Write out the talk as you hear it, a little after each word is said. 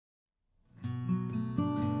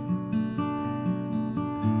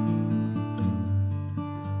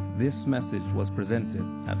This message was presented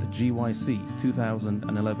at the GYC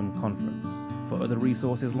 2011 conference. For other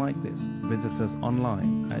resources like this, visit us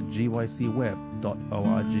online at gycweb.org.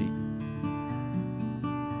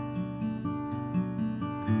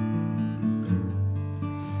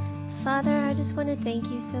 Father, I just want to thank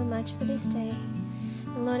you so much for this day.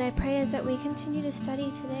 And Lord, I pray as that we continue to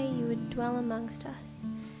study today, you would dwell amongst us.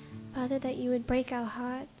 Father, that you would break our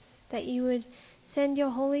hearts, that you would send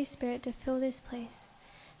your Holy Spirit to fill this place.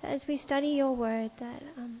 That as we study your word, that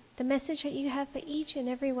the message that you have for each and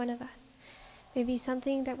every one of us may be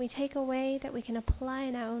something that we take away, that we can apply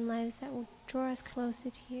in our own lives, that will draw us closer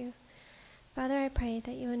to you. Father, I pray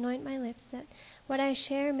that you anoint my lips, that what I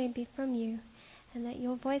share may be from you, and that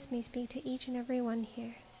your voice may speak to each and every one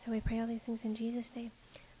here. So we pray all these things in Jesus' name.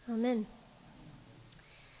 Amen.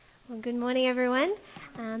 Well, good morning, everyone.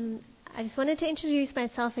 I just wanted to introduce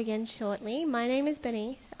myself again shortly. My name is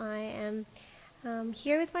Berenice. I am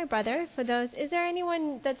here with my brother. For those, is there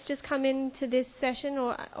anyone that's just come into this session,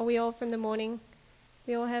 or are we all from the morning?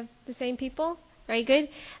 We all have the same people? Very good.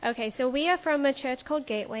 Okay, so we are from a church called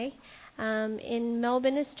Gateway in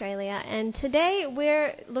Melbourne, Australia, and today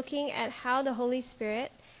we're looking at how the Holy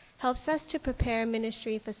Spirit helps us to prepare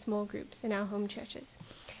ministry for small groups in our home churches.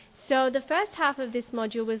 So the first half of this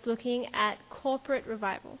module was looking at corporate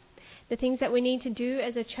revival, the things that we need to do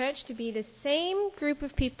as a church to be the same group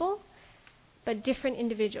of people, but different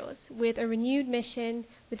individuals with a renewed mission,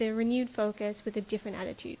 with a renewed focus, with a different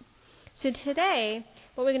attitude. So today,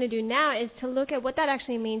 what we're going to do now is to look at what that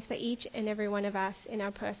actually means for each and every one of us in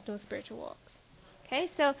our personal spiritual walks. Okay,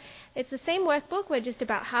 so it's the same workbook. We're just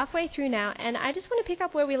about halfway through now, and I just want to pick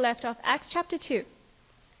up where we left off, Acts chapter 2.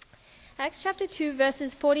 Acts chapter 2,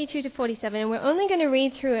 verses 42 to 47, and we're only going to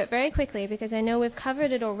read through it very quickly because I know we've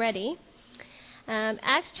covered it already.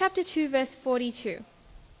 Acts chapter 2, verse 42.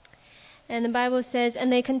 And the Bible says, "And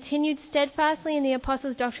they continued steadfastly in the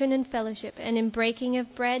apostles' doctrine and fellowship, and in breaking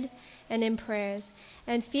of bread, and in prayers.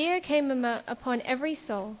 And fear came upon every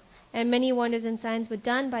soul, and many wonders and signs were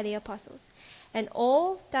done by the apostles. And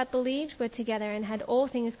all that believed were together, and had all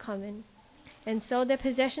things common, and sold their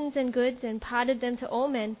possessions and goods, and parted them to all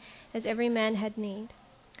men, as every man had need.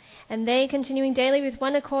 And they, continuing daily with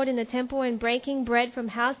one accord in the temple, and breaking bread from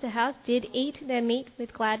house to house, did eat their meat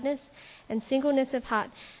with gladness and singleness of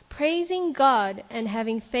heart, praising God and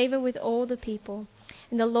having favor with all the people.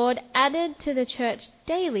 And the Lord added to the church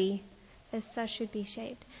daily as such should be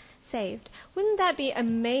saved." Wouldn't that be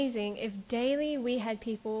amazing if daily we had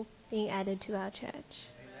people being added to our church?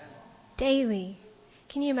 Amen. Daily.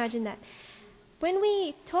 Can you imagine that? When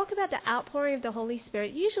we talk about the outpouring of the Holy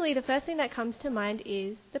Spirit, usually the first thing that comes to mind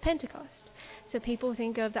is the Pentecost. So people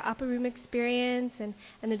think of the upper room experience and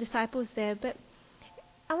the disciples there. But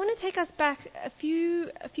I want to take us back a few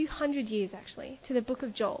hundred years, actually, to the book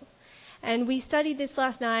of Joel. And we studied this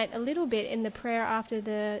last night a little bit in the prayer after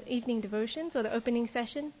the evening devotions or the opening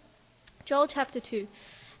session. Joel chapter 2.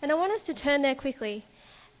 And I want us to turn there quickly.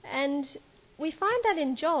 And we find that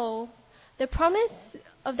in Joel, the promise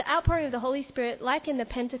of the outpouring of the Holy Spirit, like in the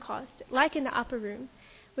Pentecost, like in the upper room,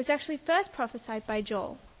 was actually first prophesied by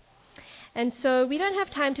Joel. And so we don't have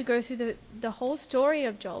time to go through the whole story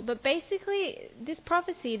of Joel, but basically this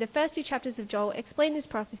prophecy, the first two chapters of Joel, explain this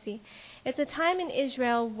prophecy. It's a time in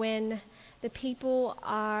Israel when the people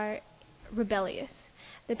are rebellious.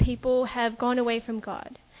 The people have gone away from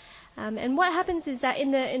God. And what happens is that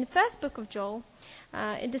in the first book of Joel,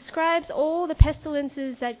 it describes all the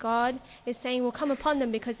pestilences that God is saying will come upon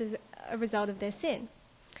them because of a result of their sin.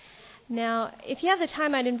 Now, if you have the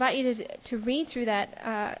time, I'd invite you to read through that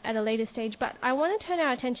at a later stage, but I want to turn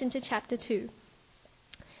our attention to chapter 2.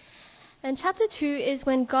 And chapter 2 is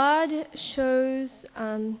when God shows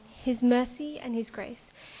his mercy and his grace.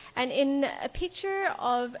 And in a picture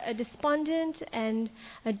of a despondent and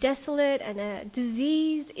a desolate and a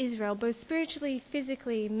diseased Israel, both spiritually,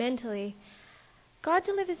 physically, mentally, God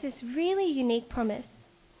delivers this really unique promise.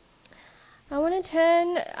 I want to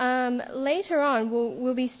turn, later on,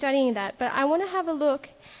 we'll be studying that, but I want to have a look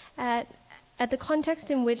at the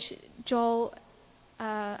context in which Joel,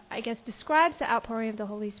 describes the outpouring of the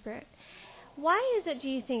Holy Spirit. Why is it, do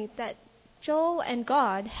you think, that Joel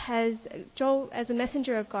as a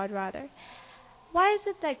messenger of God, why is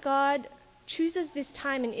it that God chooses this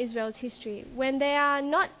time in Israel's history when they are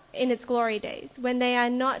not in its glory days, when they are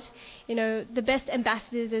not, the best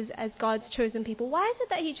ambassadors as God's chosen people? Why is it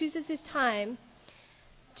that he chooses this time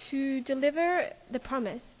to deliver the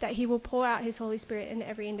promise that he will pour out his Holy Spirit in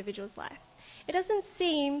every individual's life? It doesn't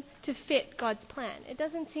seem to fit God's plan. It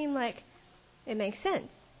doesn't seem like it makes sense.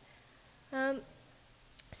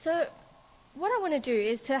 So what I want to do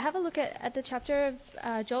is to have a look at the chapter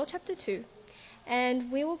of Joel chapter 2,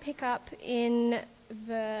 and we will pick up in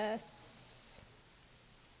verse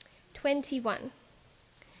 21.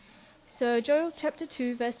 So Joel chapter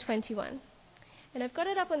 2, verse 21. And I've got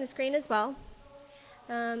it up on the screen as well.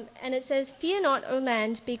 And it says, "Fear not, O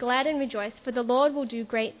land, be glad and rejoice, for the Lord will do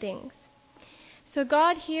great things." So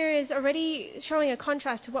God here is already showing a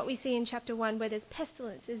contrast to what we see in chapter 1, where there's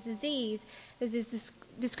pestilence, there's disease, there's this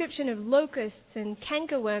description of locusts and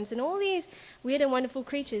cankerworms and all these weird and wonderful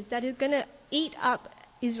creatures that are going to eat up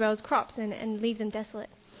Israel's crops and leave them desolate.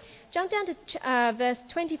 Jump down to verse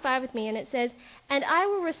 25 with me, and it says, "And I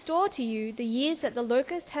will restore to you the years that the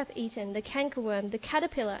locust hath eaten, the cankerworm, the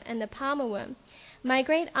caterpillar, and the palmer worm, my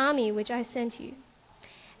great army which I sent you.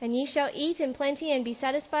 And ye shall eat in plenty and be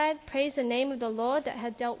satisfied. Praise the name of the Lord that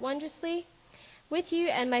hath dealt wondrously with you,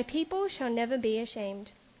 and my people shall never be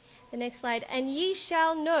ashamed." The next slide. "And ye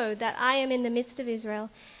shall know that I am in the midst of Israel,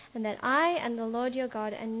 and that I am the Lord your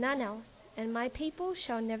God, and none else, and my people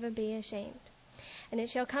shall never be ashamed. And it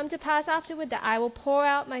shall come to pass afterward that I will pour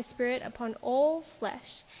out my spirit upon all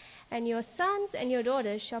flesh, and your sons and your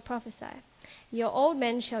daughters shall prophesy. Your old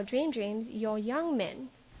men shall dream dreams, your young men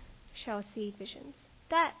shall see visions."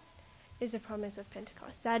 That is the promise of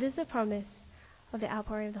Pentecost. That is the promise of the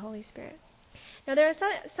outpouring of the Holy Spirit. Now, there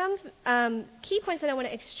are some key points that I want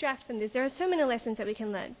to extract from this. There are so many lessons that we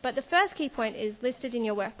can learn, but the first key point is listed in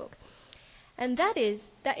your workbook. And that is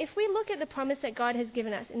that if we look at the promise that God has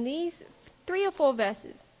given us in these 3 or 4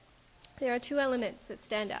 verses, there are 2 elements that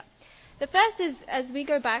stand out. The first is, as we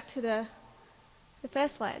go back to the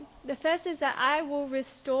first slide, the first is that I will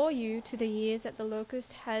restore you to the years that the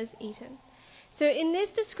locust has eaten. So in this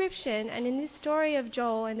description and in this story of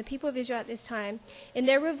Joel and the people of Israel at this time, in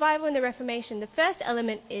their revival and the Reformation, the first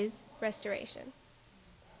element is restoration.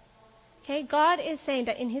 Okay, God is saying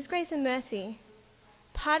that in his grace and mercy,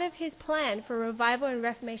 part of his plan for revival and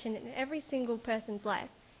reformation in every single person's life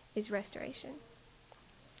is restoration.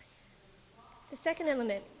 The second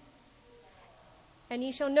element, "And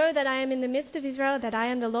ye shall know that I am in the midst of Israel, that I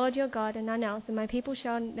am the Lord your God, and none else, and my people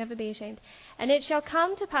shall never be ashamed. And it shall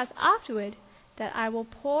come to pass afterward that I will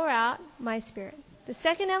pour out my Spirit." The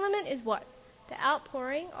second element is what? The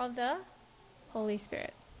outpouring of the Holy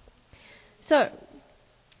Spirit. So,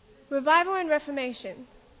 revival and reformation,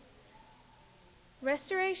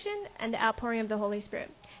 restoration, and the outpouring of the Holy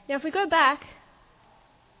Spirit. Now, if we go back,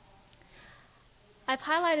 I've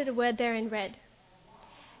highlighted a word there in red.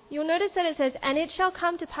 You'll notice that it says, "And it shall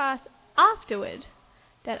come to pass afterward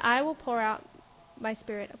that I will pour out my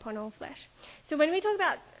Spirit upon all flesh." So when we talk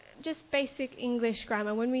about just basic English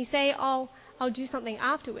grammar, when we say, "Oh, I'll do something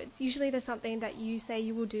afterwards," usually there's something that you say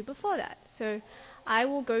you will do before that. So I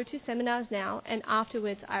will go to seminars now, and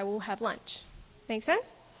afterwards I will have lunch. Make sense?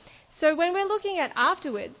 So when we're looking at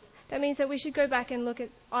afterwards, that means that we should go back and look at,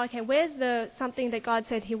 okay, where's the something that God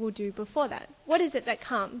said he will do before that? What is it that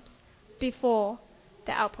comes before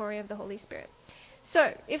the outpouring of the Holy Spirit?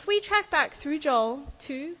 So if we track back through Joel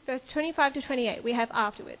 2, verse 25 to 28, we have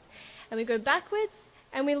afterwards. And we go backwards,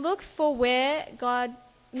 and we look for where God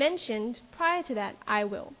mentioned prior to that, "I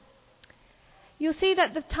will." You'll see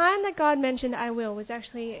that the time that God mentioned "I will" was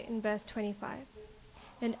actually in verse 25.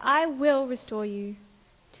 "And I will restore you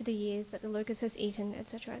to the years that the locust has eaten,"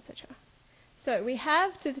 etc., etc. So we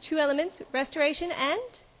have the 2 elements, restoration and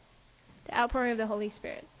the outpouring of the Holy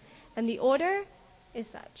Spirit. And the order is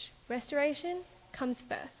such. Restoration comes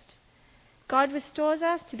first. God restores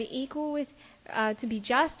us to be equal with, to be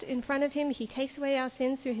just in front of him. He takes away our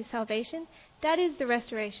sins through his salvation. That is the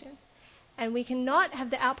restoration. And we cannot have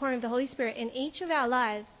the outpouring of the Holy Spirit in each of our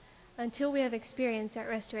lives until we have experienced that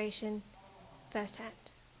restoration firsthand.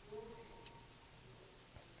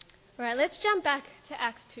 All right, let's jump back to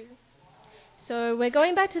Acts 2. So we're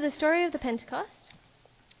going back to the story of the Pentecost.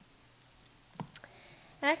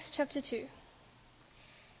 Acts chapter 2.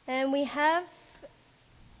 And we have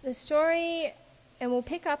the story, and we'll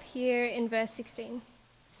pick up here in verse 16.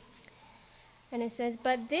 And it says,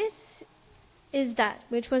 "But this is that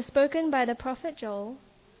which was spoken by the prophet Joel."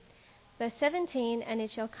 Verse 17, "And it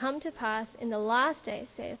shall come to pass in the last days,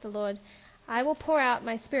 saith the Lord, I will pour out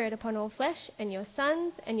my Spirit upon all flesh, and your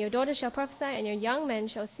sons and your daughters shall prophesy, and your young men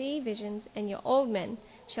shall see visions, and your old men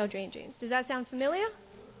shall dream dreams." Does that sound familiar?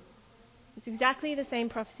 It's exactly the same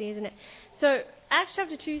prophecy, isn't it? So Acts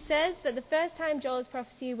chapter 2 says that the first time Joel's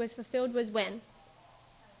prophecy was fulfilled was when?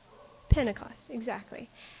 Pentecost, exactly.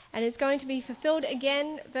 And it's going to be fulfilled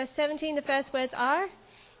again. Verse 17, the first words are,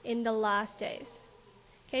 "in the last days."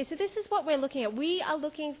 Okay, so this is what we're looking at. We are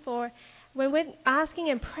looking for, when we're asking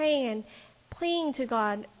and praying and pleading to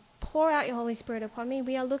God, pour out your Holy Spirit upon me,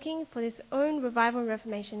 we are looking for this own revival and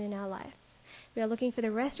reformation in our lives. We are looking for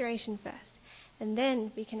the restoration first, and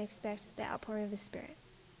then we can expect the outpouring of the Spirit.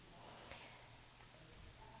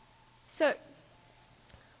 So,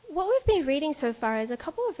 what we've been reading so far is a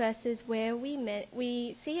couple of verses where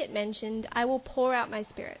we see it mentioned, I will pour out my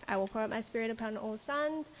Spirit. I will pour out my Spirit upon all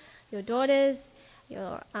sons, your daughters,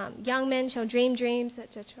 your young men shall dream dreams,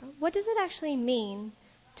 etc. What does it actually mean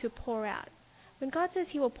to pour out? When God says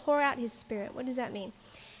he will pour out his Spirit, what does that mean?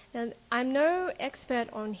 Now, I'm no expert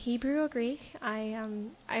on Hebrew or Greek. I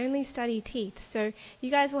only study teeth, so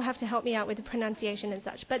you guys will have to help me out with the pronunciation and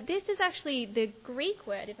such. But this is actually the Greek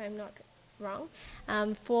word, if I'm not wrong,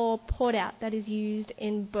 for poured out that is used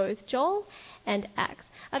in both Joel and Acts.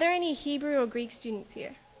 Are there any Hebrew or Greek students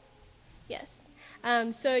here? Yes.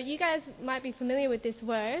 So you guys might be familiar with this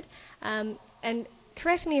word, and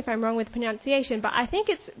correct me if I'm wrong with pronunciation, but I think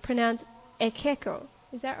it's pronounced ekeko.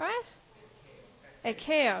 Is that right?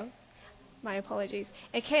 Ekeo. My apologies.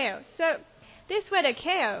 Ekeo. So this word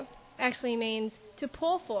ekeo actually means to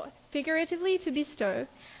pour forth, figuratively to bestow,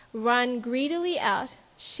 run greedily out,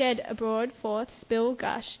 shed abroad, forth, spill,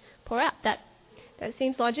 gush, pour out. That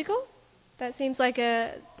seems logical. That seems like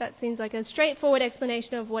a straightforward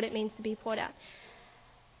explanation of what it means to be poured out.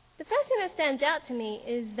 The first thing that stands out to me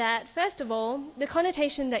is that, first of all, the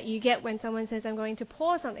connotation that you get when someone says I'm going to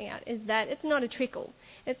pour something out is that it's not a trickle,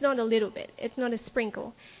 it's not a little bit, it's not a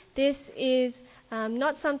sprinkle. This is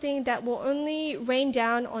not something that will only rain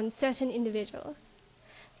down on certain individuals.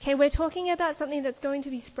 Okay, we're talking about something that's going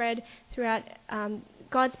to be spread throughout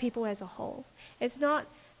God's people as a whole. It's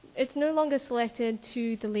no longer selected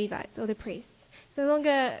to the Levites or the priests. It's no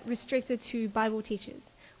longer restricted to Bible teachers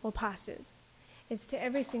or pastors. It's to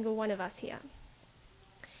every single one of us here.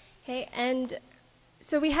 Okay, and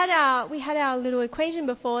so we had our little equation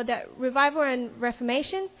before that revival and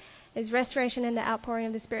reformation is restoration and the outpouring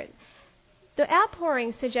of the Spirit. The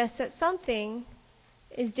outpouring suggests that something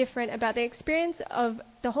is different about the experience of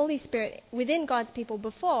the Holy Spirit within God's people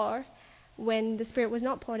before, when the Spirit was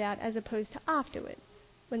not poured out, as opposed to afterwards,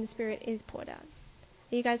 when the Spirit is poured out.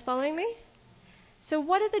 Are you guys following me? So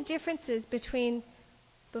what are the differences between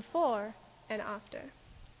before and after?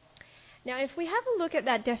 Now, if we have a look at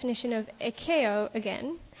that definition of ekeo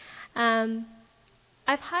again,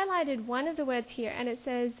 I've highlighted one of the words here, and it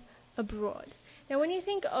says abroad. Now, when you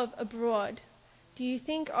think of abroad, do you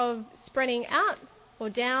think of spreading out or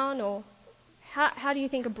down, or how do you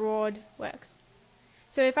think abroad works?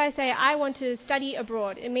 So if I say I want to study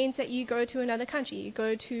abroad, it means that you go to another country, you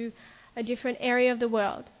go to a different area of the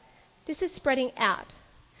world. This is spreading out.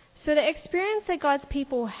 So the experience that God's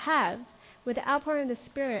people have with the outpouring of the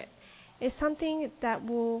Spirit is something that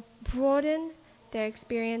will broaden their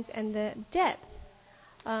experience and the depth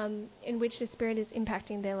in which the Spirit is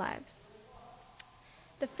impacting their lives.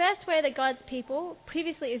 The first way that God's people,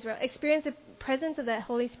 previously Israel, experience the presence of the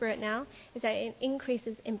Holy Spirit now is that it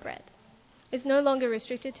increases in breadth. It's no longer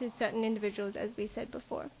restricted to certain individuals, as we said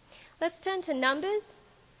before. Let's turn to Numbers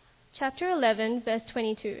chapter 11, verse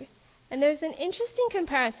 22. And there's an interesting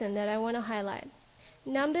comparison that I want to highlight.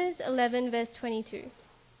 Numbers 11, verse 22.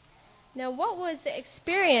 Now, what was the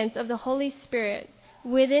experience of the Holy Spirit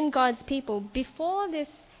within God's people before this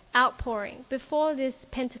outpouring, before this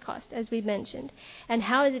Pentecost, as we mentioned? And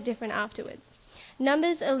how is it different afterwards?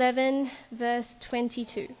 Numbers 11, verse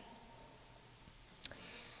 22.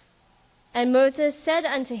 And Moses said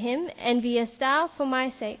unto him, Enviest thou for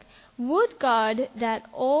my sake? Would God that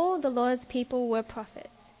all the Lord's people were prophets,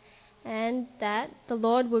 and that the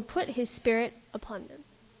Lord would put his Spirit upon them.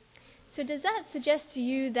 So does that suggest to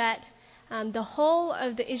you that the whole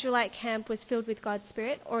of the Israelite camp was filled with God's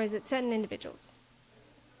Spirit, or is it certain individuals?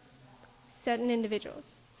 Certain individuals.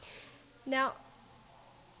 Now,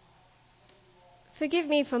 forgive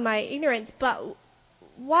me for my ignorance, but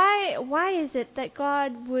why is it that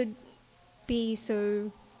God would be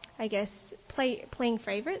so, I guess, playing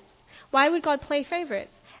favorites? Why would God play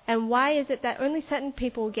favorites? And why is it that only certain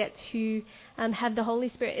people get to have the Holy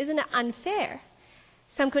Spirit? Isn't it unfair?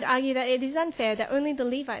 Some could argue that it is unfair that only the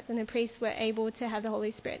Levites and the priests were able to have the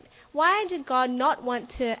Holy Spirit. Why did God not want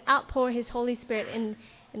to outpour his Holy Spirit in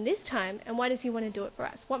this time, and why does he want to do it for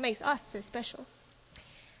us? What makes us so special?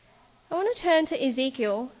 I want to turn to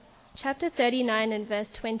Ezekiel chapter 39 and verse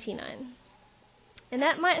 29. And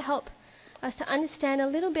that might help us to understand a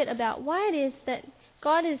little bit about why it is that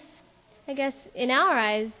God is, I guess, in our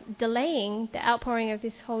eyes, delaying the outpouring of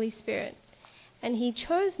this Holy Spirit. And he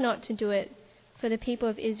chose not to do it for the people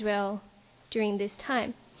of Israel during this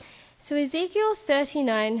time. So Ezekiel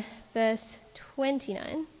 39, verse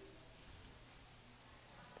 29.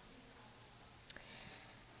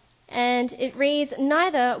 And it reads,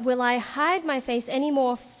 "Neither will I hide my face any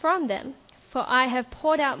more from them, for I have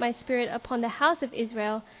poured out my Spirit upon the house of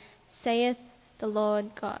Israel, saith the Lord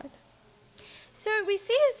God." So we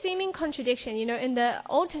see a seeming contradiction, in the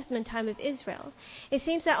Old Testament time of Israel. It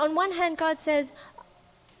seems that on one hand, God says,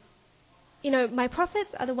 my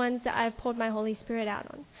prophets are the ones that I've poured my Holy Spirit out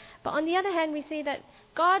on. But on the other hand, we see that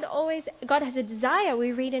God has a desire.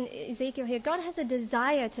 We read in Ezekiel here, God has a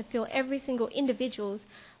desire to fill every single individual's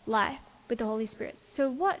life with the Holy Spirit. So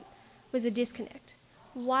what was the disconnect?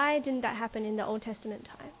 Why didn't that happen in the Old Testament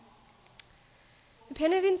time? The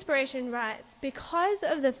Pen of Inspiration writes, because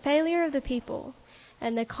of the failure of the people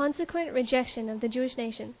and the consequent rejection of the Jewish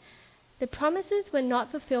nation, the promises were not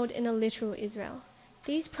fulfilled in a literal Israel.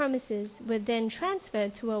 These promises were then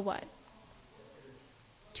transferred to a what?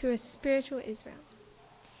 To a spiritual Israel.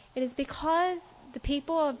 It is because the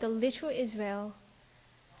people of the literal Israel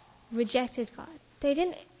rejected God. They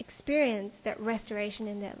didn't experience that restoration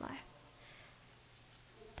in their life.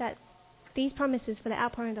 That these promises for the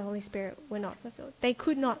outpouring of the Holy Spirit were not fulfilled. They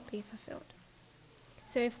could not be fulfilled.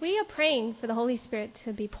 So if we are praying for the Holy Spirit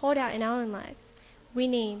to be poured out in our own lives, we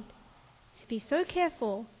need to be so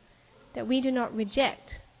careful that we do not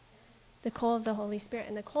reject the call of the Holy Spirit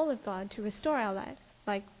and the call of God to restore our lives,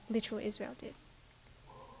 like literal Israel did.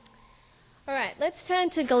 All right, let's turn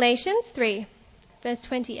to Galatians 3, verse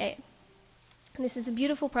 28. And this is a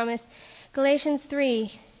beautiful promise. Galatians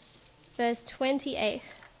 3, verse 28.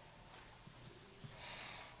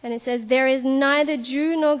 And it says, "There is neither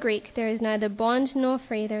Jew nor Greek, there is neither bond nor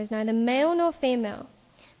free, there is neither male nor female,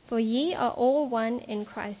 for ye are all one in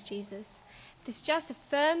Christ Jesus." This just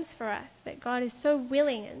affirms for us that God is so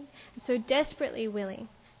willing and so desperately willing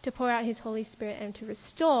to pour out his Holy Spirit and to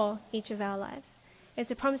restore each of our lives.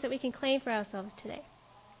 It's a promise that we can claim for ourselves today.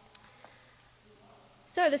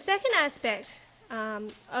 So the second aspect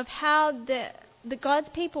of how the God's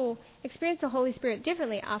people experience the Holy Spirit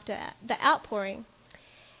differently after the outpouring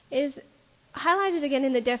is highlighted again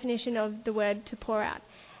in the definition of the word to pour out.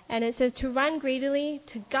 And it says to run greedily,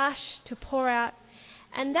 to gush, to pour out.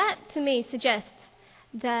 And that, to me, suggests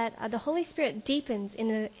that the Holy Spirit deepens in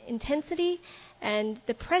the intensity and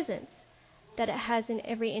the presence that it has in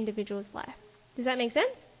every individual's life. Does that make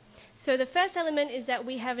sense? So the first element is that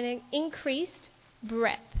we have an increased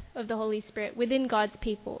breadth of the Holy Spirit within God's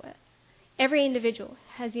people. Every individual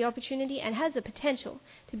has the opportunity and has the potential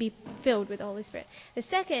to be filled with the Holy Spirit. The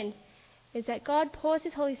second is that God pours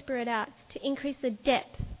his Holy Spirit out to increase the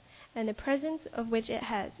depth and the presence of which it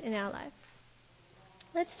has in our lives.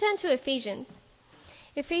 Let's turn to Ephesians.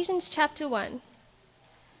 Ephesians chapter 1,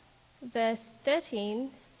 verse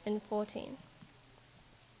 13 and 14.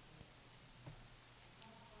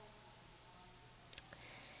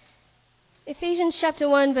 Ephesians chapter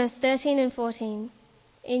 1, verse 13 and 14.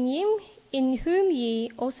 In whom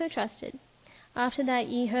ye also trusted, after that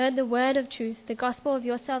ye heard the word of truth, the gospel of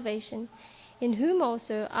your salvation, in whom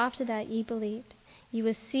also after that ye believed, ye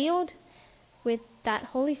were sealed with that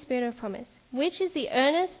Holy Spirit of promise, which is the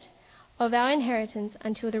earnest of our inheritance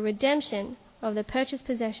until the redemption of the purchased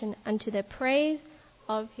possession, unto the praise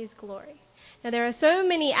of his glory. Now there are so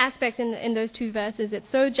many aspects in those two verses,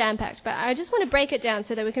 it's so jam-packed, but I just want to break it down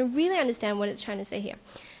so that we can really understand what it's trying to say here.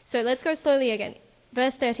 So let's go slowly again.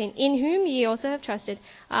 Verse 13, in whom ye also have trusted,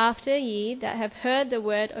 after ye that have heard the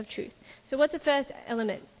word of truth. So what's the first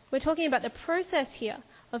element? We're talking about the process here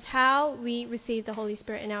of how we receive the Holy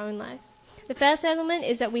Spirit in our own lives. The first element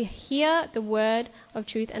is that we hear the word of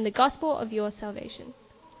truth and the gospel of your salvation.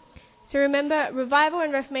 So remember, revival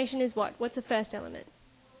and reformation is what? What's the first element?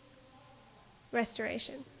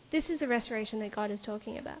 Restoration. This is the restoration that God is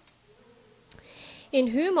talking about. In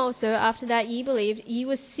whom also, after that ye believed, ye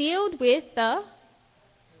were sealed with the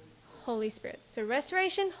Holy Spirit. So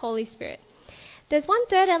restoration, Holy Spirit. There's one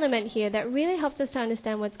third element here that really helps us to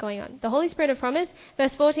understand what's going on. The Holy Spirit of promise,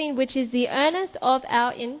 verse 14, which is the earnest of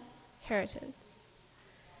our inheritance,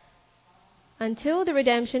 until the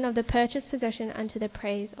redemption of the purchased possession unto the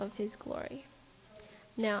praise of his glory.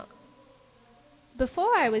 Now,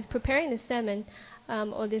 before I was preparing this sermon,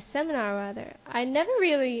 or this seminar rather, I never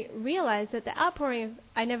really realized that the outpouring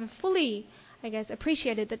I never fully,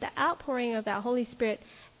 appreciated that the outpouring of our Holy Spirit,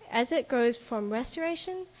 as it goes from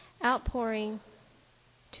restoration, outpouring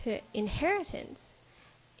to inheritance,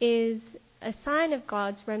 is a sign of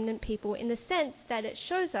God's remnant people in the sense that it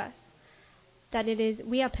shows us that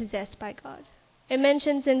we are possessed by God. It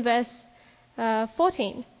mentions in verse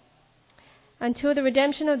 14, until the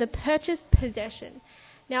redemption of the purchased possession.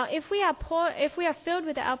 Now, if we are filled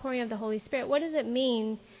with the outpouring of the Holy Spirit, what does it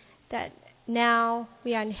mean that now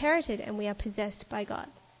we are inherited and we are possessed by God?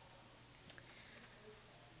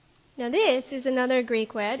 Now this is another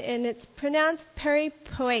Greek word, and it's pronounced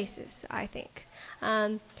peripoesis, I think.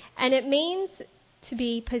 And it means to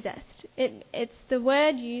be possessed. It's the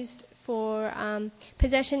word used for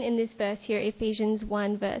possession in this verse here, Ephesians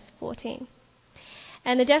 1 verse 14.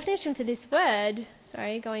 And the definition for this word,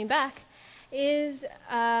 going back, is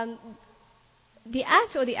the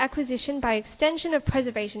act or the acquisition by extension of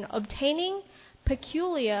preservation, obtaining,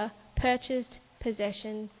 peculiar, purchased,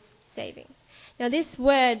 possession, saving. Now this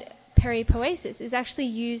word peripoesis is actually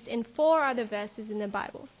used in 4 other verses in the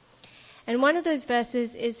Bible. And one of those verses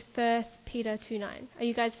is 1 Peter 2:9. Are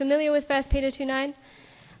you guys familiar with 1 Peter 2:9?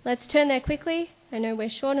 Let's turn there quickly. I know we're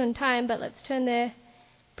short on time, but let's turn there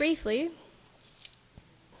briefly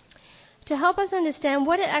to help us understand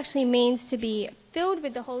what it actually means to be filled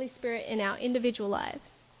with the Holy Spirit in our individual lives.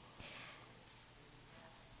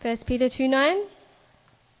 1 Peter 2:9.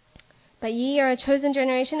 But ye are a chosen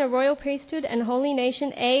generation, a royal priesthood, and holy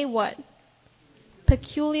nation, a what?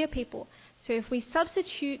 Peculiar people. So if we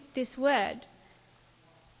substitute this word,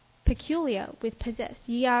 peculiar, with possessed,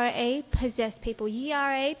 ye are a possessed people. Ye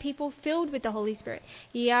are a people filled with the Holy Spirit.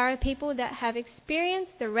 Ye are a people that have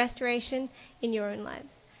experienced the restoration in your own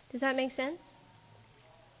lives. Does that make sense?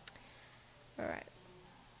 All right.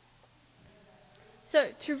 So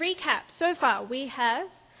to recap, so far we have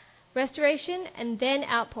restoration and then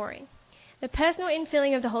outpouring. The personal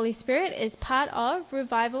infilling of the Holy Spirit is part of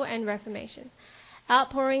revival and reformation.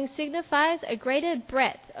 Outpouring signifies a greater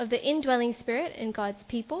breadth of the indwelling Spirit in God's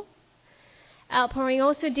people. Outpouring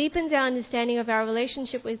also deepens our understanding of our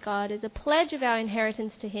relationship with God as a pledge of our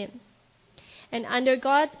inheritance to Him. And under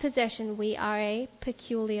God's possession, we are a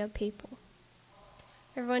peculiar people.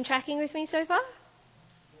 Everyone tracking with me so far?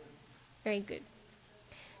 Very good.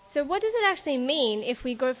 So what does it actually mean if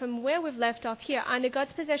we go from where we've left off here? Under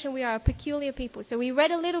God's possession, we are a peculiar people. So we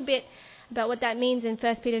read a little bit about what that means in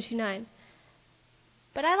 1 Peter 2:9.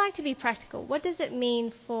 But I like to be practical. What does it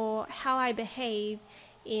mean for how I behave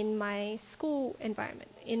in my school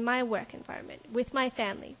environment, in my work environment, with my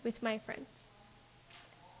family, with my friends?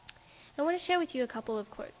 I want to share with you a couple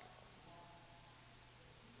of quotes.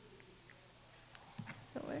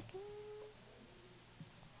 It's not working.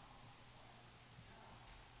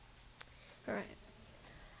 All right.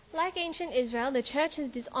 Like ancient Israel, the church has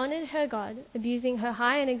dishonored her God, abusing her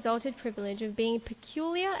high and exalted privilege of being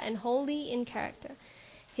peculiar and holy in character.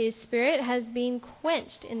 His Spirit has been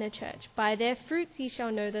quenched in the church. By their fruits ye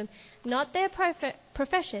shall know them, not their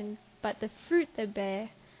profession, but the fruit they bear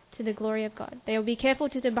to the glory of God. They will be careful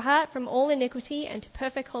to depart from all iniquity and to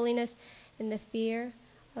perfect holiness in the fear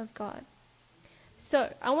of God.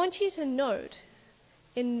 So, I want you to note,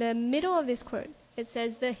 in the middle of this quote, it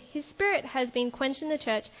says that His Spirit has been quenched in the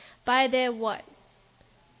church by their what?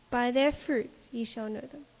 By their fruits ye shall know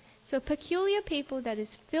them. So a peculiar people that is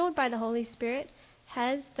filled by the Holy Spirit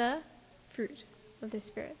has the fruit of the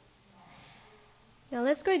Spirit. Now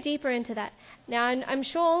let's go deeper into that. Now I'm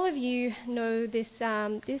sure all of you know this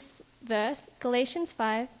verse, Galatians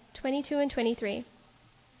 5:22 and 23.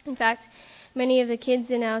 In fact, many of the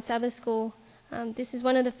kids in our Sabbath school, this is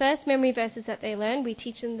one of the first memory verses that they learn. We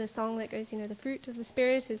teach them the song that goes, the fruit of the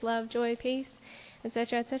Spirit is love, joy, peace,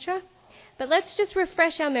 etc., etc. But let's just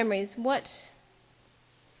refresh our memories. What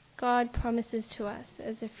God promises to us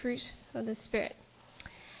as a fruit of the Spirit.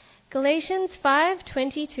 Galatians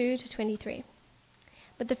 5:22 to 23.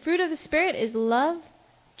 But the fruit of the Spirit is love,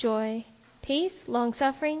 joy, peace,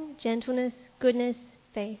 long-suffering, gentleness, goodness,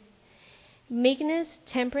 faith, meekness,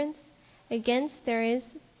 temperance.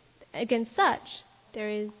 Against such there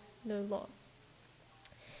is no law.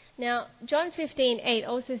 Now, John 15:8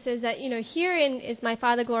 also says that, herein is my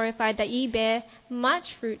Father glorified, that ye bear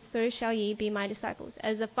much fruit, so shall ye be my disciples.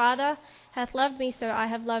 As the Father hath loved me, so I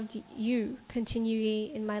have loved you. Continue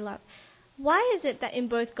ye in my love. Why is it that in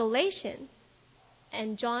both Galatians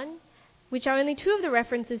and John, which are only 2 of the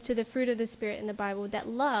references to the fruit of the Spirit in the Bible, that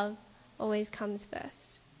love always comes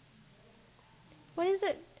first? What is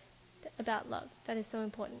it about love that is so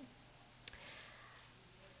important?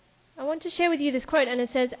 I want to share with you this quote, and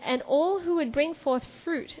it says, and all who would bring forth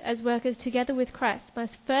fruit as workers together with Christ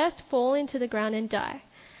must first fall into the ground and die.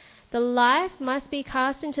 The life must be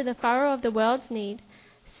cast into the furrow of the world's need.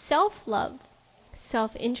 Self-love,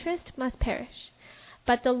 self-interest must perish.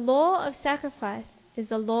 But the law of sacrifice is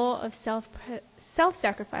the law of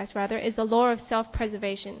self-sacrifice, is the law of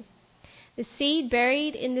self-preservation. The seed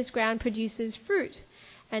buried in this ground produces fruit,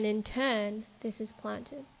 and in turn, this is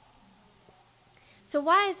planted. So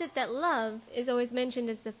why is it that love is always mentioned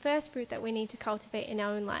as the first fruit that we need to cultivate in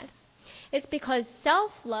our own lives? It's because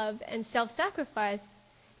self-love and self-sacrifice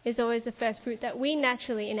is always the first fruit that we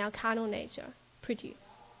naturally in our carnal nature produce.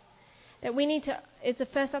 That we need to, it's the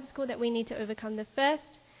first obstacle that we need to overcome. The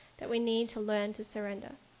first that we need to learn to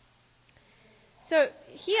surrender. So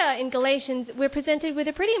here in Galatians, we're presented with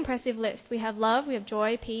a pretty impressive list. We have love, we have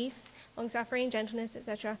joy, peace, long-suffering, gentleness,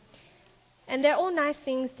 etc. And they're all nice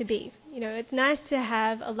things to be. It's nice to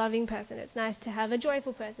have a loving person. It's nice to have a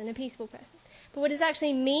joyful person, a peaceful person. But what does it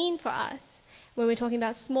actually mean for us when we're talking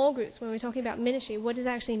about small groups, when we're talking about ministry? What does it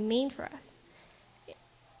actually mean for us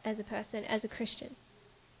as a person, as a Christian?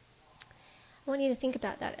 I want you to think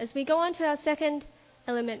about that. As we go on to our second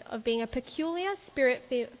element of being a peculiar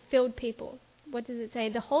Spirit-filled people, what does it say?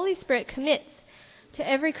 The Holy Spirit commits to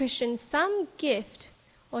every Christian some gift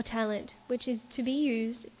or talent which is to be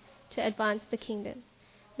used to advance the kingdom.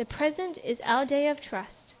 The present is our day of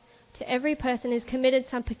trust. To every person is committed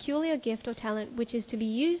some peculiar gift or talent which is to be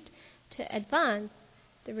used to advance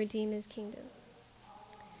the Redeemer's kingdom.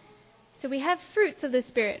 So we have fruits of the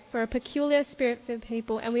Spirit for a peculiar Spirit-filled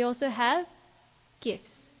people, and we also have gifts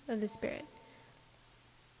of the Spirit.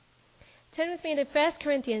 Turn with me to 1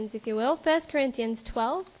 Corinthians, if you will. 1 Corinthians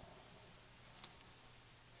 12.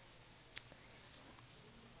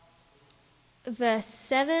 Verse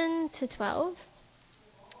 7 to 12.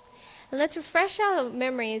 And let's refresh our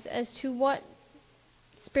memories as to what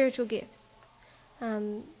spiritual gifts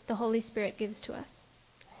the Holy Spirit gives to us.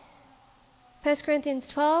 1 Corinthians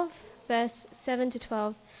 12, verse 7 to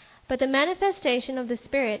 12. But the manifestation of the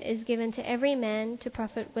Spirit is given to every man to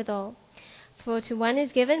profit withal. For to one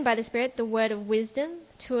is given by the Spirit the word of wisdom,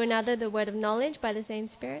 to another the word of knowledge by the same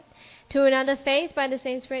Spirit, to another faith by the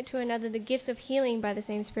same Spirit, to another the gifts of healing by the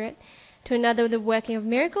same Spirit, to another the working of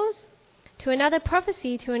miracles, to another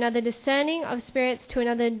prophecy, to another discerning of spirits, to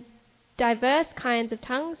another diverse kinds of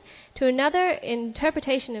tongues, to another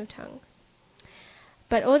interpretation of tongues.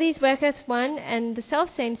 But all these worketh one and the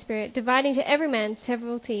selfsame Spirit, dividing to every man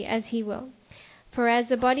severalty as he will. For as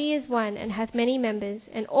the body is one, and hath many members,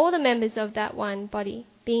 and all the members of that one body,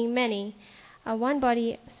 being many, are one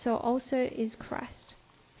body, so also is Christ.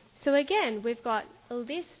 So again, we've got a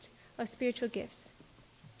list of spiritual gifts.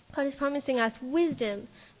 God is promising us wisdom,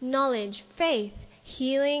 knowledge, faith,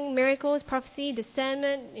 healing, miracles, prophecy,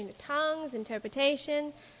 discernment, tongues,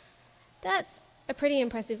 interpretation. That's a pretty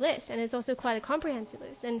impressive list, and it's also quite a comprehensive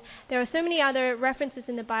list. And there are so many other references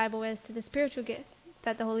in the Bible as to the spiritual gifts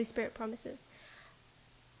that the Holy Spirit promises.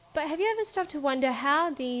 But have you ever stopped to wonder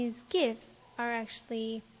how these gifts are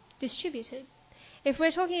actually distributed? If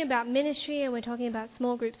we're talking about ministry and we're talking about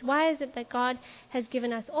small groups, why is it that God has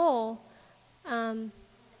given us all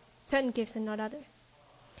certain gifts and not others?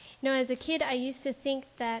 As a kid, I used to think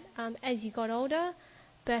that as you got older,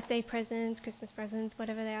 birthday presents, Christmas presents,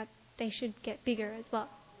 whatever they are, they should get bigger as well.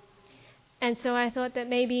 And so I thought that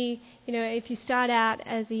maybe, if you start out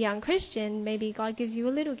as a young Christian, maybe God gives you a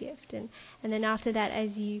little gift. And then after that,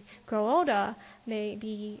 as you grow older,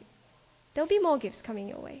 maybe there'll be more gifts coming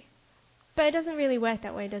your way. But it doesn't really work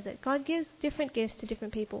that way, does it? God gives different gifts to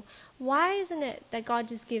different people. Why isn't it that God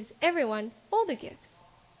just gives everyone all the gifts?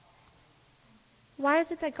 Why is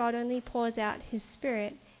it that God only pours out his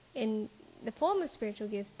Spirit in the form of spiritual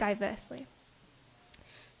gifts diversely?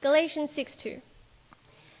 Galatians 6:2.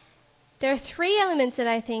 There are three elements that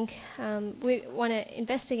I think we want to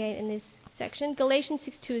investigate in this section. Galatians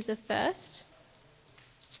 6:2 is the first.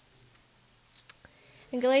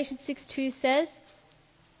 And Galatians 6:2 says,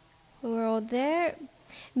 when we're all there,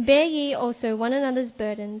 bear ye also one another's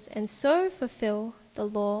burdens, and so fulfill the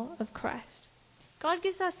law of Christ. God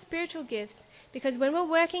gives us spiritual gifts because when we're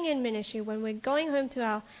working in ministry, when we're going home to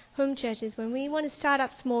our home churches, when we want to start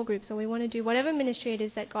up small groups or we want to do whatever ministry it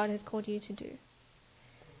is that God has called you to do,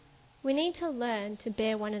 we need to learn to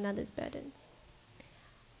bear one another's burdens.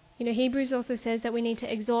 Hebrews also says that we need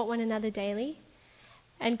to exhort one another daily.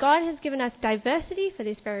 And God has given us diversity for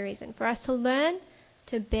this very reason, for us to learn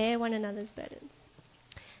to bear one another's burdens.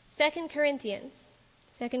 2 Corinthians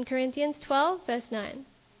 12, verse 9.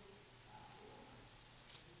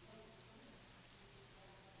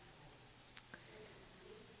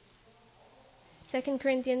 Second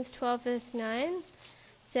Corinthians 12, verse 9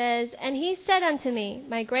 says, And he said unto me,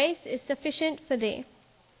 My grace is sufficient for thee.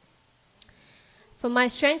 For my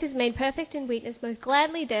strength is made perfect in weakness. Most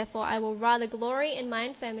gladly, therefore, I will rather glory in my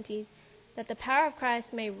infirmities, that the power of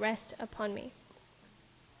Christ may rest upon me.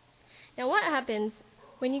 Now, what happens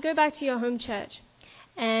when you go back to your home church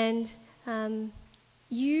and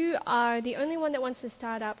you are the only one that wants to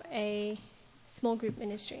start up a small group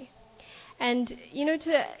ministry? And, in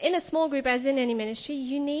a small group, as in any ministry,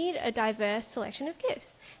 you need a diverse selection of gifts.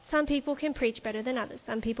 Some people can preach better than others.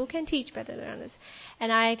 Some people can teach better than others.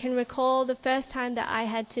 And I can recall the first time that I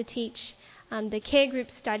had to teach the care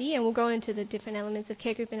group study, and we'll go into the different elements of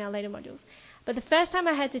care group in our later modules. But the first time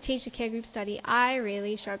I had to teach a care group study, I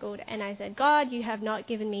really struggled, and I said, God, you have not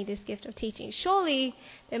given me this gift of teaching. Surely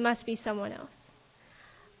there must be someone else.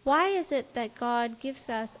 Why is it that God gives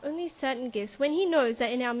us only certain gifts when he knows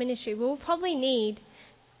that in our ministry we will probably need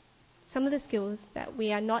some of the skills that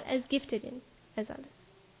we are not as gifted in as others?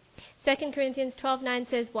 2 Corinthians 12:9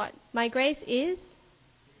 says what? My grace is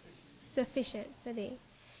sufficient for thee.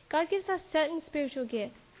 God gives us certain spiritual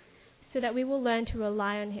gifts so that we will learn to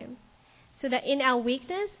rely on him, so that in our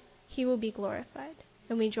weakness he will be glorified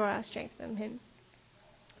and we draw our strength from him.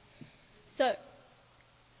 So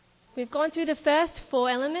we've gone through the first 4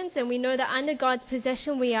 elements, and we know that under God's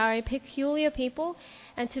possession we are a peculiar people,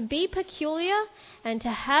 and to be peculiar and to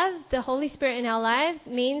have the Holy Spirit in our lives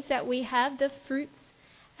means that we have the fruits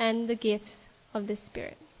and the gifts of the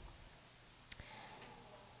Spirit.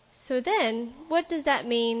 So then, what does that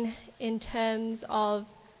mean in terms of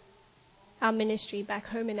our ministry back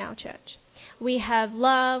home in our church? We have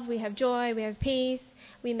love, we have joy, we have peace,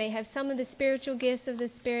 we may have some of the spiritual gifts of the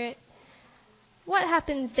Spirit. What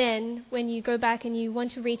happens then when you go back and you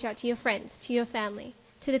want to reach out to your friends, to your family,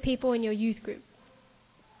 to the people in your youth group?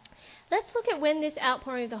 Let's look at when this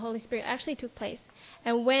outpouring of the Holy Spirit actually took place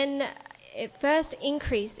and when it first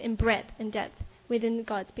increased in breadth and depth within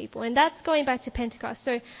God's people. And that's going back to Pentecost.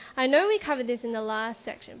 So I know we covered this in the last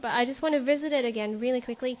section, but I just want to visit it again really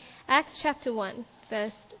quickly. Acts chapter 1,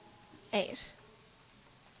 verse 8.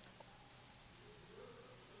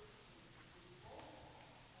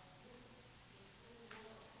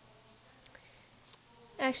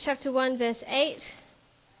 Acts chapter 1, verse 8.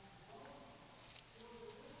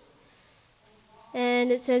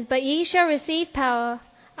 And it says, But ye shall receive power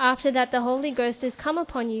after that the Holy Ghost is come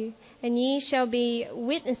upon you, and ye shall be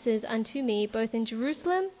witnesses unto me, both in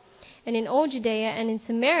Jerusalem and in all Judea and in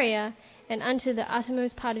Samaria and unto the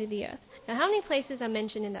uttermost part of the earth. Now, how many places are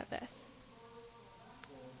mentioned in that verse?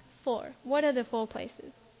 4. What are the 4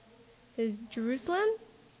 places? There's Jerusalem,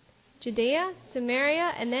 Judea,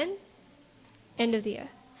 Samaria, and then end of the earth.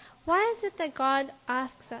 Why is it that God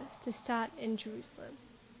asks us to start in Jerusalem?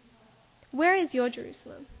 Where is your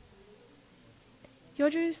Jerusalem? Your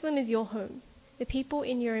Jerusalem is your home, the people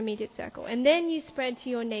in your immediate circle. And then you spread to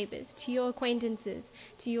your neighbors, to your acquaintances,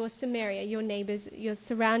 to your Samaria, your neighbors, your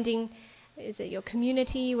surrounding, is it your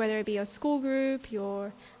community, whether it be your school group,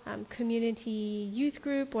 your community youth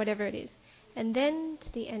group, whatever it is. And then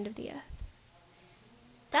to the end of the earth.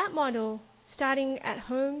 That model, starting at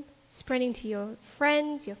home, spreading to your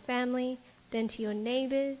friends, your family, then to your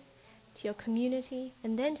neighbors, to your community,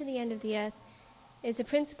 and then to the end of the earth, is the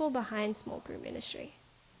principle behind small group ministry.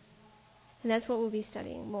 And that's what we'll be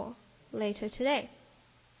studying more later today.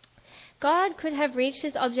 God could have reached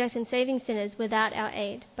his object in saving sinners without our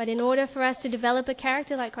aid, but in order for us to develop a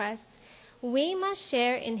character like Christ, we must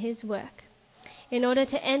share in his work. In order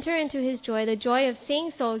to enter into his joy, the joy of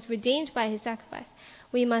seeing souls redeemed by his sacrifice,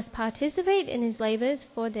 we must participate in his labors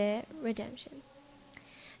for their redemption.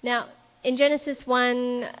 Now, in Genesis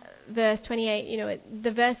 1, verse 28,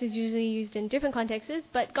 the verse is usually used in different contexts,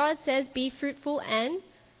 but God says, be fruitful and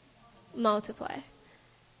multiply.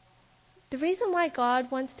 The reason why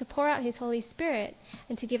God wants to pour out his Holy Spirit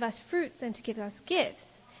and to give us fruits and to give us gifts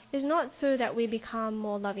is not so that we become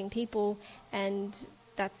more loving people and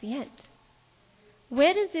that's the end.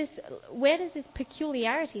 Where does this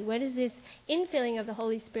peculiarity, where does this infilling of the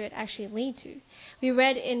Holy Spirit actually lead to? We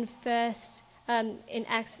read in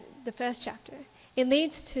Acts, the first chapter. It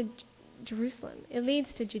leads to Jerusalem. It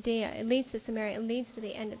leads to Judea. It leads to Samaria. It leads to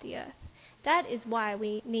the end of the earth. That is why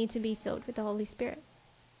we need to be filled with the Holy Spirit.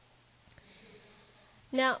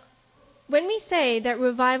 Now, when we say that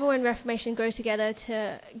revival and reformation go together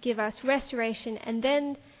to give us restoration and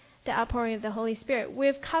then the outpouring of the Holy Spirit,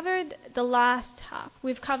 we've covered the last half.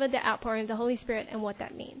 We've covered the outpouring of the Holy Spirit and what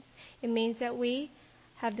that means. It means that we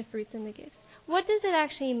have the fruits and the gifts. What does it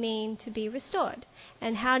actually mean to be restored?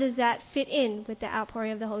 And how does that fit in with the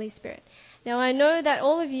outpouring of the Holy Spirit? Now, I know that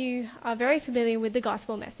all of you are very familiar with the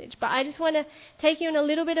gospel message, but I just want to take you on a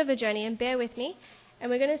little bit of a journey, and bear with me. And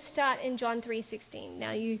we're going to start in John 3:16.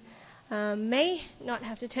 Now, you may not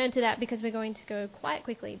have to turn to that because we're going to go quite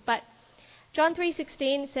quickly. But John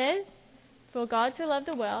 3:16 says, For God so loved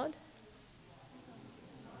the world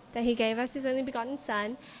that he gave us his only begotten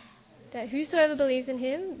Son, that whosoever believes in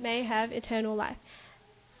him may have eternal life.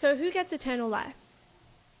 So who gets eternal life?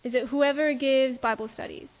 Is it whoever gives Bible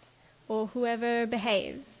studies, or whoever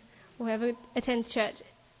behaves, or whoever attends church?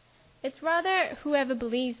 It's rather whoever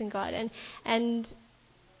believes in God. And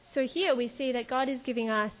so here we see that God is giving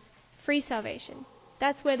us free salvation,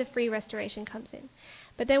 That's where the free restoration comes in.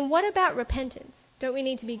 But then what about repentance? Don't we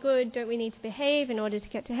need to be good? Don't we need to behave in order to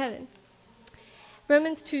get to heaven?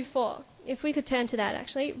 Romans 2:4. If we could turn to that,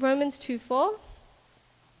 actually. Romans 2:4.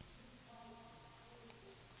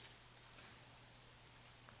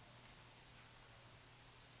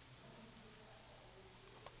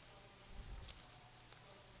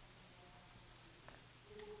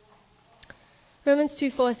 Romans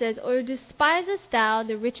 2:4 says, "O despisest thou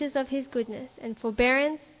the riches of his goodness and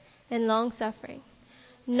forbearance and long-suffering,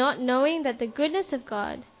 not knowing that the goodness of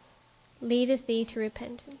God leadeth thee to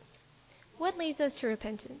repentance." What leads us to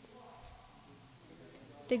repentance?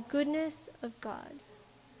 The goodness of God.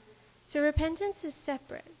 So repentance is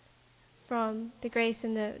separate from the grace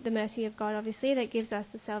and the mercy of God, obviously, that gives us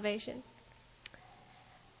the salvation.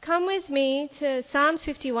 Come with me to Psalms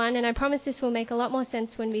 51, and I promise this will make a lot more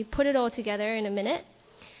sense when we put it all together in a minute.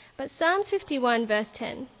 But Psalms 51, verse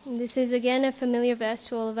 10. And this is again a familiar verse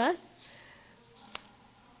to all of us.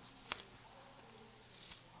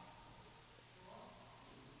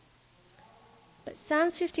 But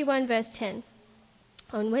Psalms 51, verse 10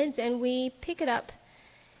 onwards, and we pick it up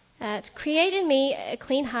at, "Create in me a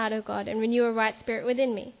clean heart, O God, and renew a right spirit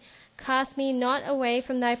within me. Cast me not away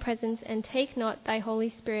from thy presence, and take not thy Holy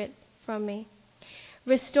Spirit from me.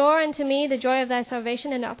 Restore unto me the joy of thy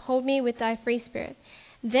salvation, and uphold me with thy free spirit.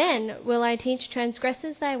 Then will I teach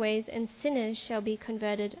transgressors thy ways, and sinners shall be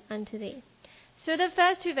converted unto thee." So the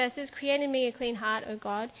first two verses, "Create in me a clean heart, O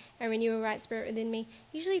God, and renew a right spirit within me,"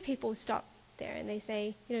 usually people stop there and they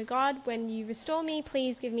say, God, when you restore me,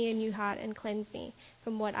 please give me a new heart and cleanse me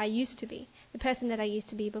from what I used to be, the person that I used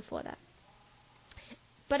to be before that.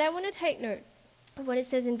 But I want to take note of what it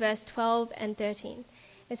says in verse 12 and 13.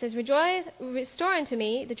 It says, "Restore unto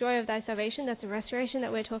me the joy of thy salvation." That's a restoration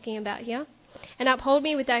that we're talking about here. "And uphold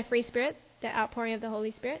me with thy free spirit," the outpouring of the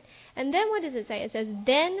Holy Spirit. And then what does it say? It says,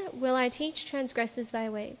 "Then will I teach transgressors thy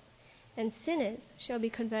ways, and sinners shall be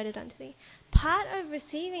converted unto thee." Part of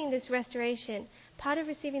receiving this restoration, part of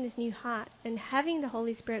receiving this new heart and having the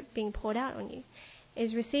Holy Spirit being poured out on you,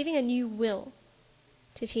 is receiving a new will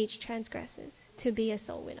to teach transgressors, to be a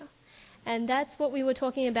soul winner. And that's what we were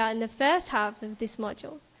talking about in the first half of this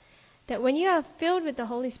module. That when you are filled with the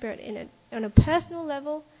Holy Spirit on a personal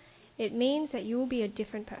level, it means that you will be a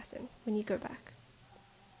different person when you go back.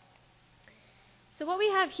 So what we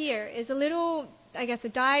have here is a little, a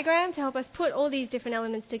diagram to help us put all these different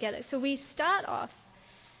elements together. So we start off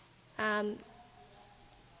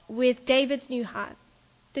with David's new heart,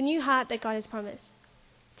 the new heart that God has promised,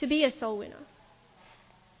 to be a soul winner.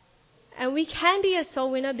 And we can be a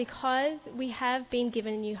soul winner because we have been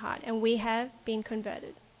given a new heart and we have been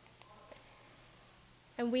converted.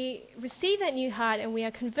 And we receive that new heart and we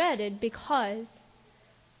are converted because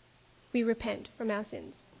we repent from our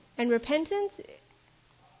sins. And repentance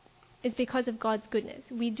is because of God's goodness.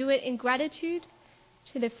 We do it in gratitude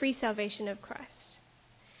to the free salvation of Christ.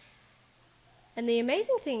 And the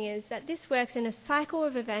amazing thing is that this works in a cycle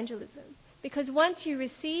of evangelism. Because once you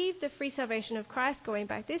receive the free salvation of Christ, going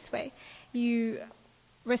back this way, you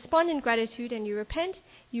respond in gratitude and you repent,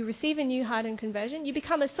 you receive a new heart and conversion, you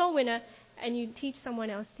become a soul winner, and you teach someone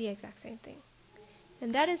else the exact same thing.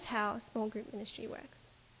 And that is how small group ministry works.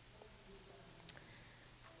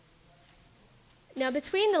 Now,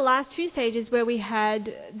 between the last two stages where we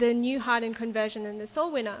had the new heart and conversion and the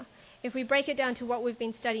soul winner, if we break it down to what we've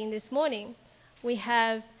been studying this morning, we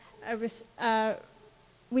have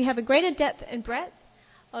a greater depth and breadth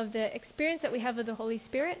of the experience that we have of the Holy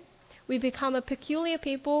Spirit. We become a peculiar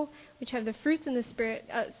people which have the fruits of the Spirit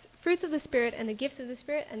and the gifts of the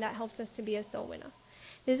Spirit, and that helps us to be a soul winner.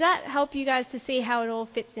 Does that help you guys to see how it all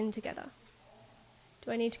fits in together?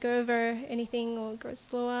 Do I need to go over anything or go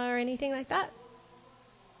slower or anything like that?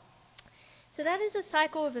 So that is a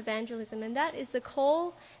cycle of evangelism, and that is the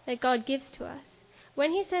call that God gives to us.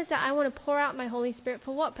 When he says that I want to pour out my Holy Spirit,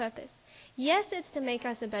 for what purpose? Yes, it's to make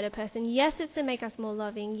us a better person. Yes, it's to make us more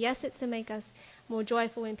loving. Yes, it's to make us more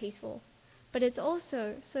joyful and peaceful. But it's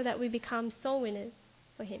also so that we become soul winners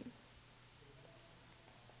for him.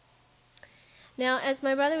 Now, as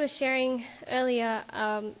my brother was sharing earlier,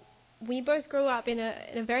 we both grew up in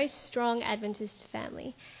a very strong Adventist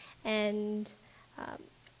family. And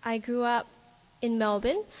I grew up in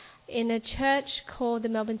Melbourne in a church called the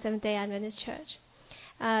Melbourne Seventh-day Adventist Church,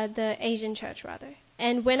 the Asian church rather.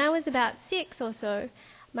 And when I was about 6 or so,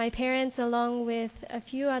 my parents, along with a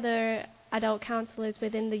few other adult counselors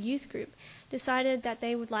within the youth group, decided that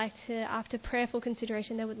they would like to, after prayerful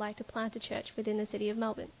consideration, they would like to plant a church within the city of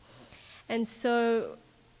Melbourne. And so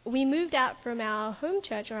we moved out from our home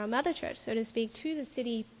church, or our mother church, so to speak, to the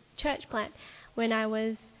city church plant when I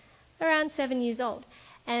was around 7 years old.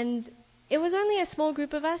 And it was only a small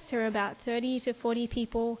group of us, there were about 30 to 40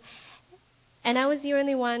 people, and I was the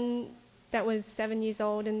only one that was 7 years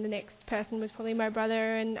old, and the next person was probably my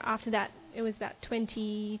brother, and after that it was about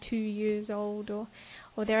 22 years old or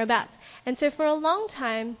thereabouts. And so for a long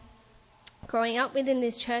time, growing up within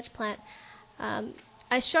this church plant,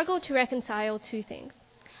 I struggled to reconcile two things.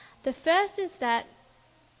 The first is that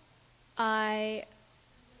I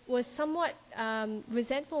was somewhat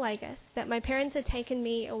resentful, I guess, that my parents had taken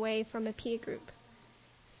me away from a peer group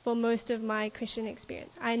for most of my Christian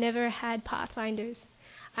experience. I never had Pathfinders.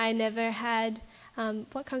 I never had,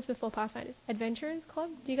 what comes before Pathfinders? Adventurers Club?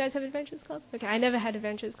 Do you guys have Adventurers Club? Okay, I never had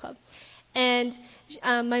Adventurers Club. And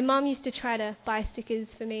my mom used to try to buy stickers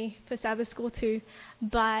for me for Sabbath school too,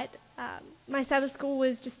 but my Sabbath school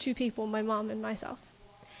was just two people, my mom and myself.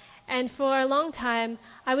 And for a long time,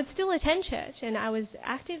 I would still attend church, and I was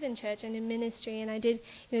active in church and in ministry, and I did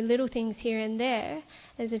little things here and there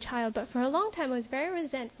as a child. But for a long time, I was very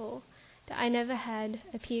resentful that I never had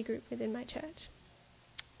a peer group within my church.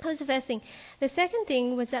 That was the first thing. The second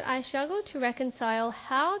thing was that I struggled to reconcile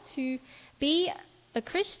how to be a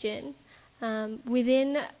Christian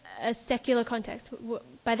within a secular context.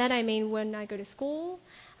 By that I mean when I go to school,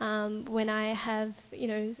 when I have,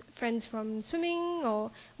 friends from swimming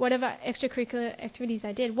or whatever extracurricular activities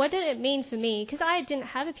I did. What did it mean for me? Because I didn't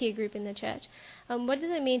have a peer group in the church. What does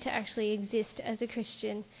it mean to actually exist as a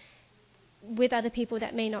Christian with other people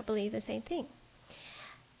that may not believe the same thing?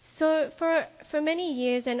 So for many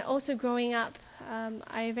years, and also growing up,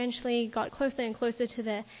 I eventually got closer and closer to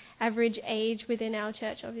the average age within our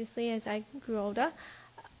church, obviously, as I grew older.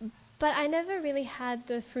 But I never really had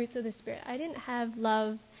the fruits of the Spirit. I didn't have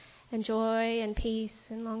love and joy and peace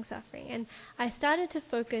and long-suffering. And I started to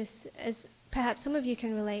focus, as perhaps some of you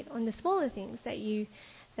can relate, on the smaller things that you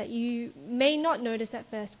may not notice at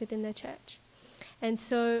first within the church. And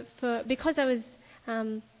so because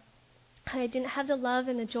I didn't have the love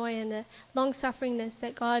and the joy and the long-sufferingness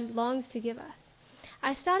that God longs to give us,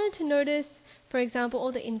 I started to notice, for example,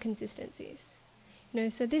 all the inconsistencies.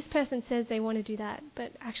 So this person says they want to do that,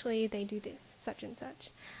 but actually they do this, such and such.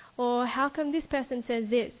 Or how come this person says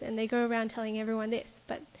this, and they go around telling everyone this,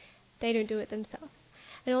 but they don't do it themselves?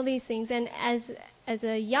 And all these things. And as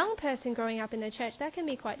a young person growing up in the church, that can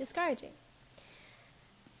be quite discouraging.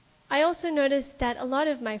 I also noticed that a lot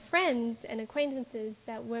of my friends and acquaintances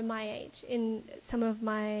that were my age in some of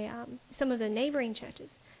the neighboring churches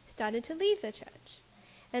started to leave the church.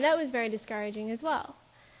 And that was very discouraging as well.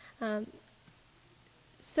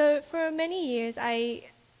 So for many years, I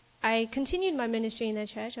continued my ministry in the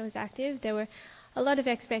church. I was active. There were a lot of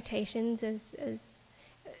expectations, as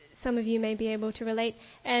some of you may be able to relate.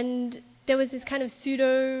 And there was this kind of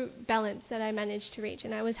pseudo balance that I managed to reach,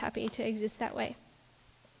 and I was happy to exist that way.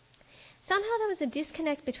 Somehow there was a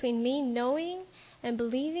disconnect between me knowing and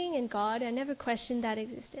believing in God. I never questioned that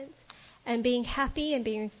existence. And being happy and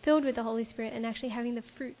being filled with the Holy Spirit and actually having the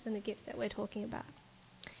fruits and the gifts that we're talking about.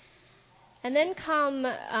 And then come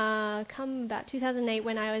about 2008,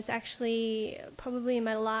 when I was actually probably in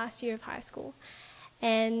my last year of high school,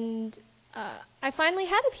 and I finally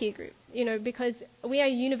had a peer group, because we are a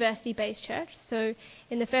university-based church. So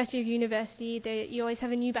in the first year of university, you always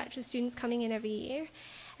have a new batch of students coming in every year.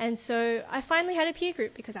 And so I finally had a peer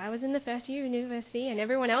group because I was in the first year of university and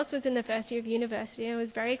everyone else was in the first year of university. And it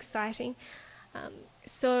was very exciting.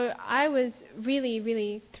 So I was really,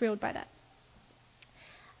 really thrilled by that.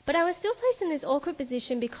 But I was still placed in this awkward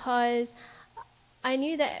position because I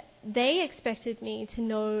knew that they expected me to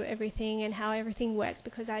know everything and how everything works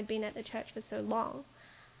because I'd been at the church for so long.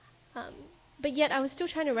 But yet I was still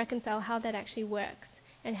trying to reconcile how that actually works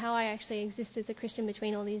and how I actually exist as a Christian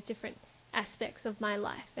between all these different aspects of my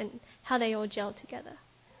life and how they all gel together.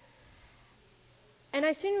 And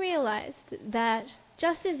I soon realized that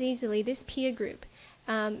just as easily this peer group,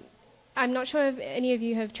 I'm not sure if any of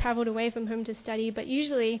you have traveled away from home to study, but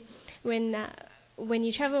usually when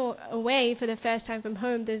you travel away for the first time from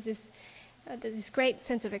home, there's this great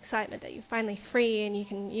sense of excitement that you're finally free and you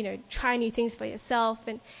can try new things for yourself.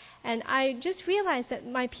 And I just realized that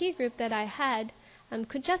my peer group that I had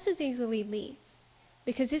could just as easily leave.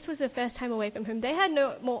 Because this was the first time away from home. They had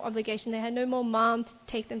no more obligation. They had no more mom to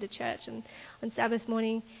take them to church on Sabbath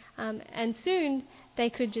morning. And soon they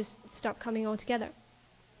could just stop coming altogether.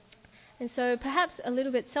 And so perhaps a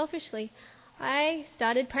little bit selfishly, I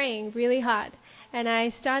started praying really hard. And I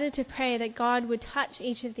started to pray that God would touch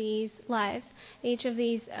each of these lives, each of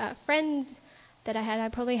these friends that I had. I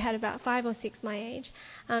probably had about 5 or 6 my age.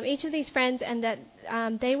 Each of these friends, and that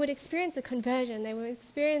they would experience a conversion. They would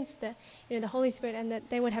experience the Holy Spirit, and that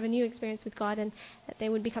they would have a new experience with God, and that they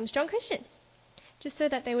would become strong Christians, just so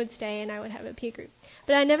that they would stay and I would have a peer group.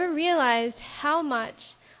 But I never realized how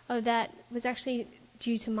much of that was actually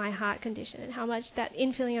due to my heart condition, and how much that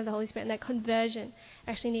infilling of the Holy Spirit and that conversion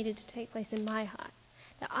actually needed to take place in my heart.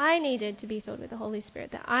 That I needed to be filled with the Holy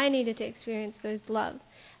Spirit, that I needed to experience those love,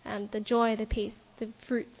 the joy, the peace, the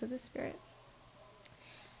fruits of the Spirit.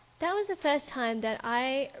 That was the first time that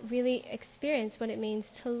I really experienced what it means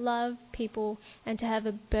to love people and to have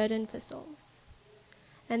a burden for souls.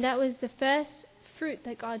 And that was the first fruit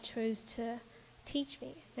that God chose to teach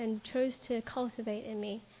me and chose to cultivate in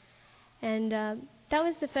me. And that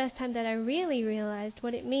was the first time that I really realized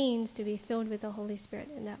what it means to be filled with the Holy Spirit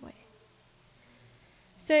in that way.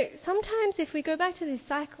 So sometimes if we go back to this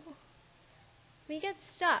cycle, we get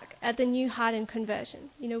stuck at the new heart and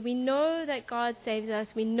conversion. We know that God saves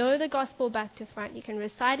us. We know the gospel back to front. You can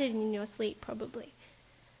recite it in your sleep probably.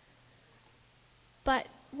 But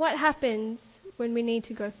what happens when we need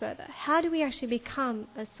to go further? How do we actually become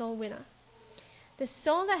a soul winner? The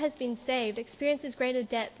soul that has been saved experiences greater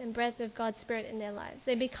depth and breadth of God's Spirit in their lives.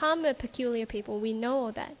 They become a peculiar people. We know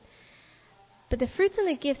all that. But the fruits and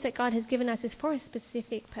the gifts that God has given us is for a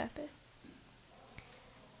specific purpose.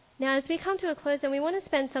 Now, as we come to a close, and we want to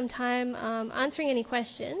spend some time answering any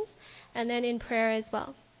questions, and then in prayer as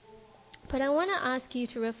well. But I want to ask you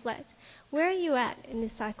to reflect. Where are you at in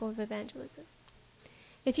this cycle of evangelism?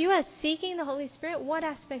 If you are seeking the Holy Spirit, what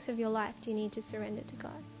aspects of your life do you need to surrender to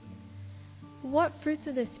God? What fruits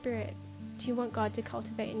of the Spirit do you want God to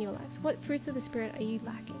cultivate in your lives? What fruits of the Spirit are you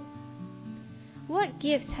lacking? What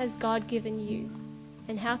gifts has God given you,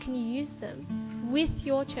 and how can you use them with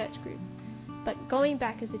your church group, but going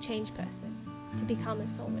back as a changed person to become a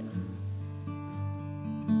soul winner?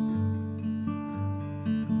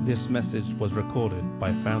 This message was recorded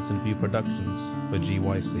by Fountain View Productions for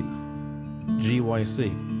GYC.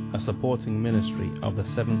 GYC, a supporting ministry of the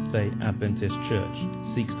Seventh-day Adventist Church,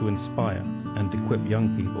 seeks to inspire and equip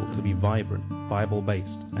young people to be vibrant,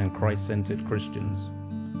 Bible-based and Christ-centered Christians.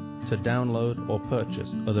 To download or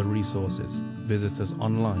purchase other resources, visit us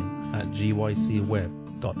online at gycweb.org.